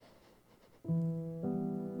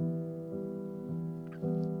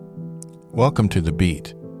Welcome to The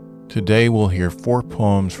Beat. Today we'll hear 4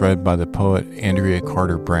 poems read by the poet Andrea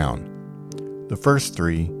Carter Brown. The first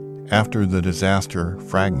 3, After the Disaster,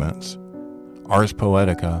 Fragments, Ars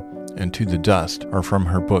Poetica, and To the Dust, are from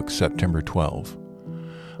her book September 12.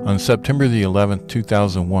 On September the 11th,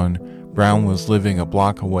 2001, Brown was living a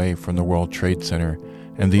block away from the World Trade Center,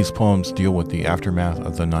 and these poems deal with the aftermath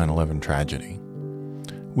of the 9/11 tragedy.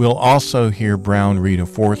 We'll also hear Brown read a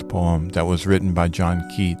 4th poem that was written by John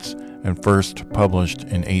Keats and first published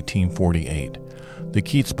in 1848. The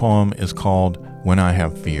Keats poem is called When I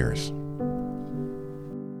Have Fears.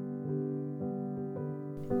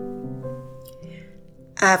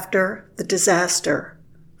 After the Disaster,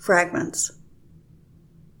 Fragments.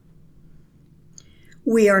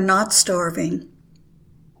 We are not starving.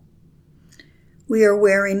 We are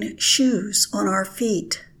wearing shoes on our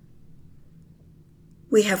feet.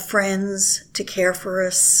 We have friends to care for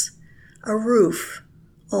us, a roof,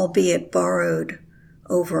 albeit borrowed,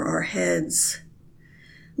 over our heads.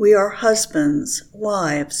 We are husbands,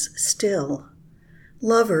 wives still,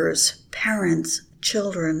 lovers, parents,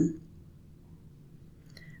 children.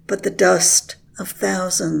 But the dust of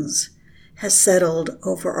thousands has settled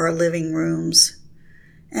over our living rooms,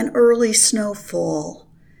 an early snowfall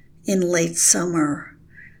in late summer,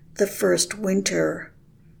 the first winter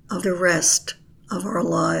of the rest of our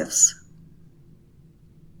lives.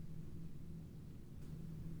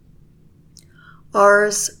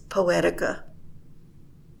 Ars Poetica.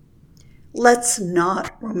 Let's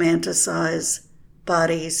not romanticize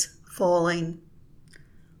bodies falling.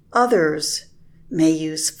 Others may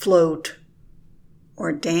use float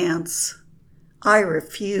or dance. I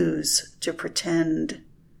refuse to pretend.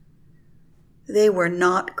 They were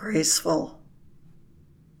not graceful,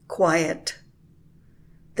 quiet.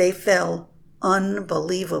 They fell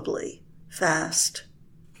unbelievably fast,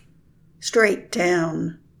 straight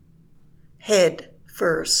down, head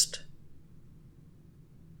first.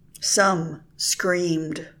 Some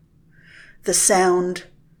screamed. The sound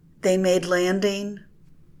they made landing,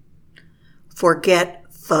 forget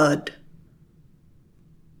thud,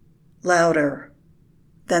 louder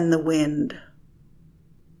than the wind.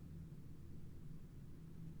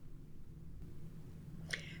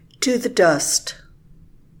 To the dust.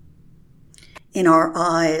 In our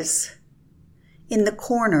eyes, in the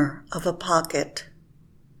corner of a pocket,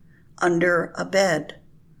 under a bed,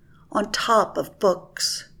 on top of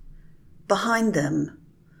books, behind them,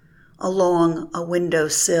 along a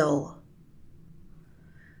windowsill.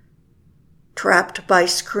 Trapped by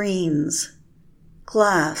screens,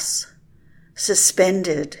 glass,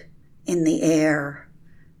 suspended in the air.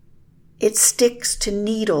 It sticks to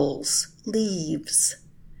needles, leaves,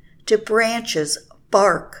 to branches,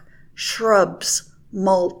 bark, shrubs,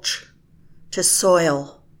 mulch, to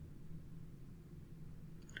soil.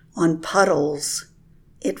 On puddles,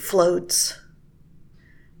 it floats.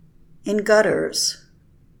 In gutters,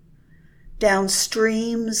 down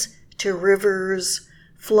streams to rivers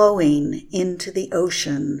flowing into the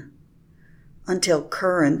ocean, until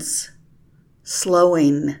currents,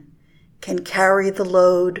 slowing, can carry the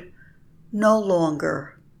load no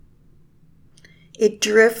longer. It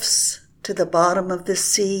drifts to the bottom of the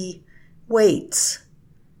sea, waits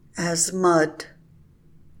as mud.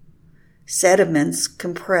 Sediments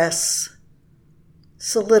compress,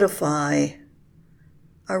 solidify,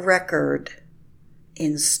 a record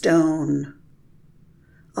in stone,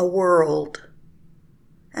 a world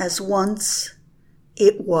as once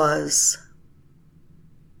it was.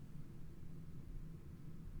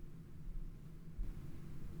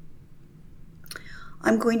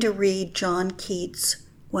 I'm going to read John Keats'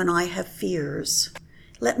 When I Have Fears.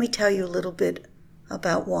 Let me tell you a little bit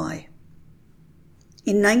about why.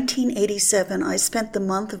 In 1987, I spent the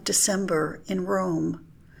month of December in Rome.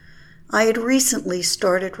 I had recently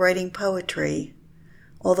started writing poetry,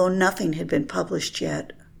 although nothing had been published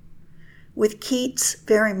yet. With Keats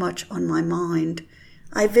very much on my mind,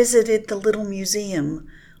 I visited the little museum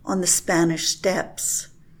on the Spanish Steps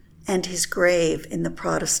and his grave in the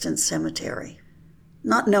Protestant cemetery.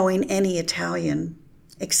 Not knowing any Italian,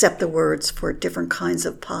 except the words for different kinds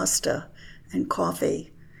of pasta and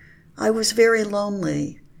coffee, I was very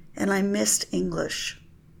lonely and I missed English.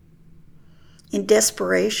 In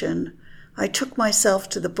desperation, I took myself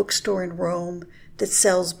to the bookstore in Rome that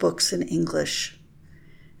sells books in English.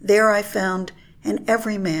 There I found an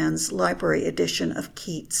everyman's library edition of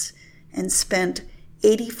Keats and spent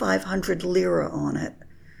 8,500 lira on it,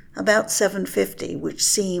 about $750, which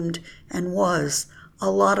seemed and was a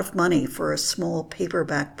lot of money for a small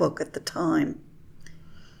paperback book at the time.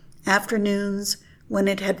 Afternoons, when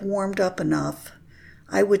it had warmed up enough,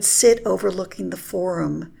 I would sit overlooking the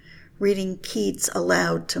forum, reading Keats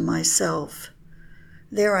aloud to myself.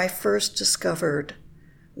 There I first discovered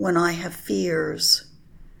When I Have Fears,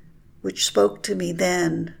 which spoke to me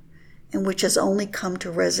then and which has only come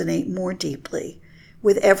to resonate more deeply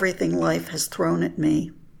with everything life has thrown at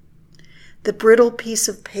me. The brittle piece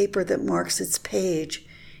of paper that marks its page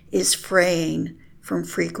is fraying from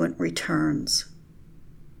frequent returns.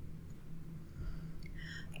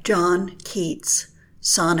 John Keats,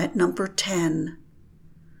 Sonnet number 10,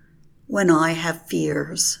 When I Have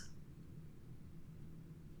Fears.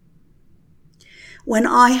 When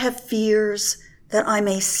I have fears that I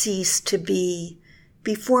may cease to be,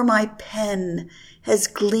 before my pen has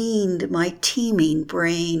gleaned my teeming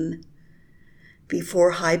brain,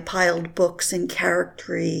 before high-piled books in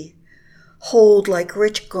charactery hold like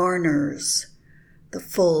rich garners the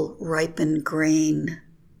full ripened grain.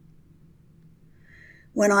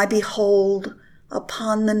 When I behold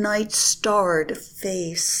upon the night's starred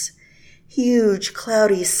face huge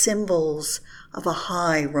cloudy symbols of a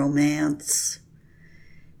high romance,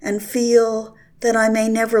 and feel that I may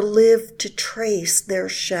never live to trace their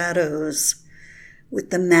shadows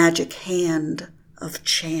with the magic hand of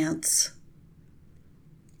chance.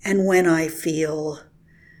 And when I feel,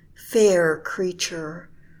 fair creature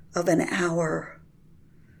of an hour,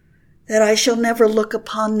 that I shall never look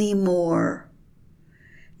upon thee more,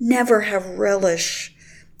 never have relish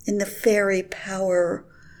in the fairy power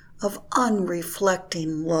of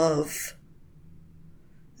unreflecting love,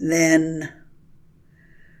 then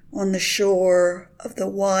on the shore of the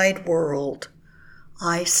wide world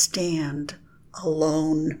I stand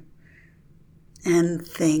alone and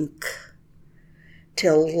think,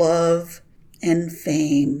 till love and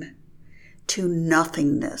fame to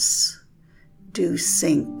nothingness do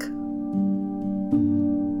sink.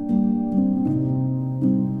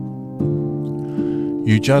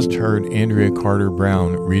 You just heard Andrea Carter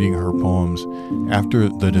Brown reading her poems After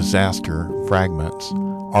the Disaster, Fragments,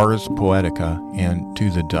 Ars Poetica, and To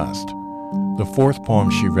the Dust. The fourth poem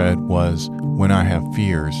she read was When I Have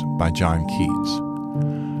Fears by John Keats.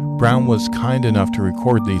 Brown was kind enough to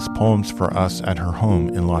record these poems for us at her home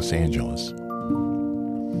in Los Angeles.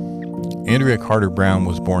 Andrea Carter Brown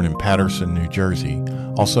was born in Paterson, New Jersey,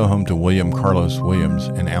 also home to William Carlos Williams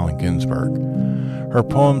and Allen Ginsberg. Her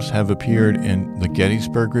poems have appeared in the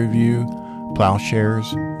Gettysburg Review, Plowshares,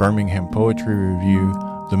 Birmingham Poetry Review,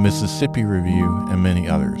 the Mississippi Review, and many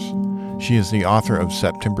others. She is the author of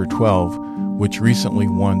September 12, which recently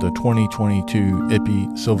won the 2022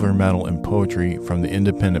 IPPY Silver Medal in Poetry from the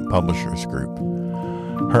Independent Publishers Group.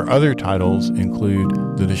 Her other titles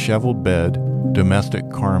include The Disheveled Bed, Domestic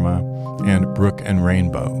Karma, and Brook and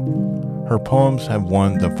Rainbow. Her poems have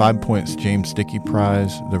won the 5 Points James Dickey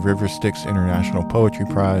Prize, the River Styx International Poetry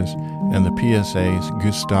Prize, and the PSA's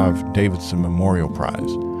Gustav Davidson Memorial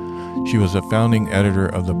Prize. She was a founding editor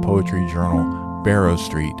of the poetry journal Barrow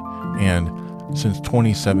Street, and since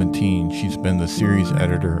 2017, she's been the series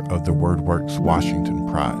editor of the WordWorks Washington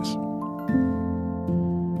Prize.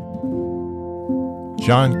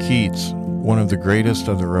 John Keats, one of the greatest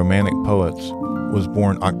of the Romantic poets, was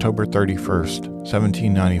born October 31st,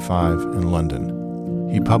 1795 in London.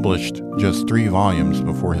 He published just 3 volumes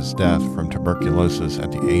before his death from tuberculosis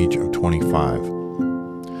at the age of 25.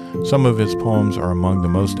 Some of his poems are among the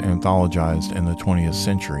most anthologized in the 20th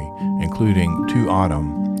century, including To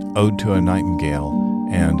Autumn, Ode to a Nightingale,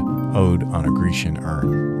 and Ode on a Grecian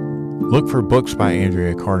Urn. Look for books by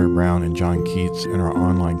Andrea Carter Brown and John Keats in our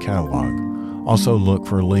online catalog. Also look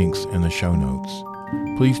for links in the show notes.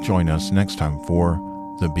 Please join us next time for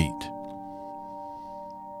The Beat.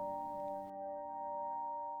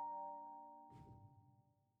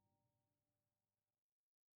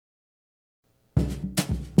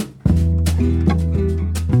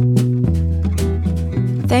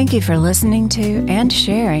 Thank you for listening to and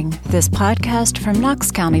sharing this podcast from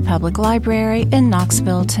Knox County Public Library in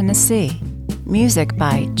Knoxville, Tennessee. Music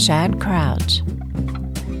by Chad Crouch.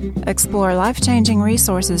 Explore life-changing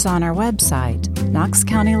resources on our website,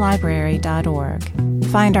 knoxcountylibrary.org.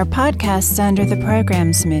 Find our podcasts under the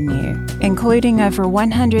Programs menu, including over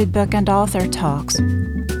 100 book and author talks.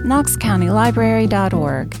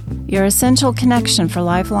 knoxcountylibrary.org, your essential connection for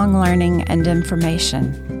lifelong learning and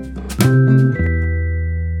information.